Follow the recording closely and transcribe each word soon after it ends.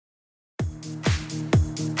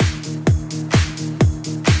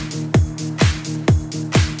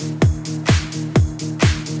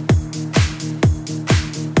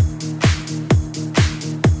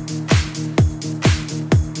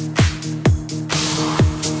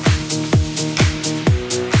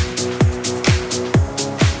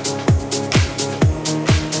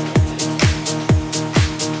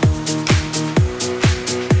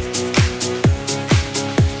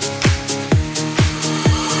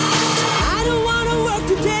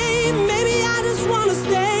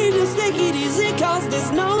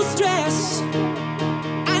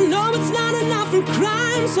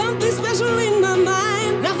something special in my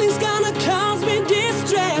mind. Nothing's gonna cause me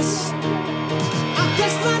distress. I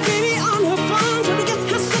text my baby on her phone, trying to get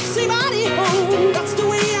her sexy body home. That's the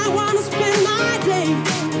way I wanna spend my day.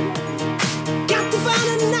 Got to find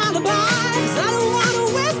an alibi, 'cause I don't wanna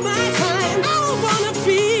waste my time. I don't wanna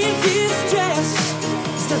feel distress.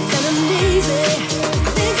 It's not that I'm easy,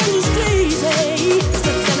 I think I'm just crazy. It's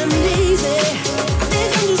not that I'm easy, I think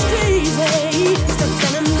I'm just crazy. It's not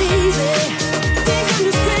that I'm easy, I think I'm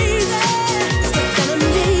just crazy. It's not that I'm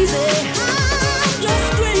easy, I'm just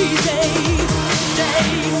crazy. Day,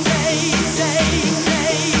 day, day, day,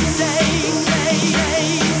 day, day,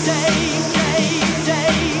 day,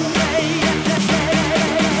 day,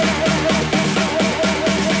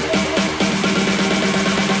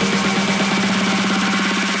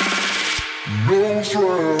 No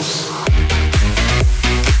stress.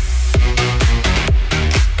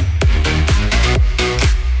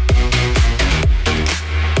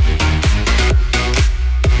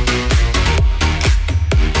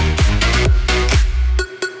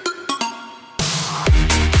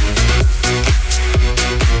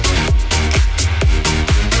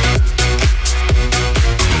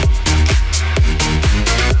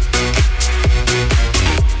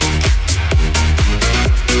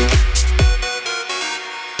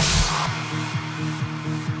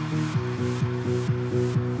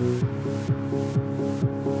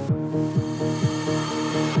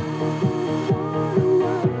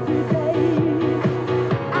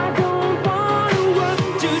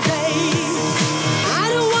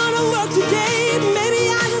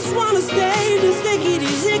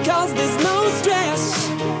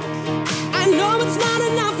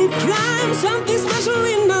 Something special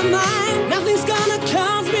in my mind. Nothing's gonna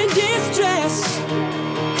cause me distress.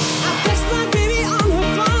 I text my baby on her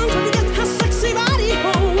phone, trying to get her sexy body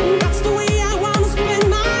home. That's the way I wanna spend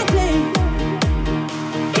my day.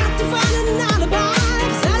 Got to find an alibi,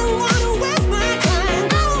 'cause I don't wanna waste my time.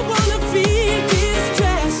 I don't wanna feel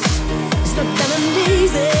distress. It's not that I'm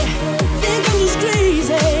lazy, think I'm just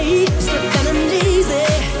crazy. It's not that I'm lazy,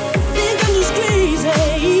 think I'm just crazy.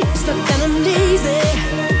 It's not that I'm lazy,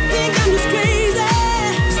 think I'm just crazy.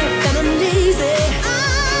 It's not that I'm lazy,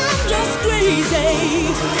 I'm just crazy.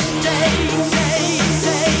 Day, day,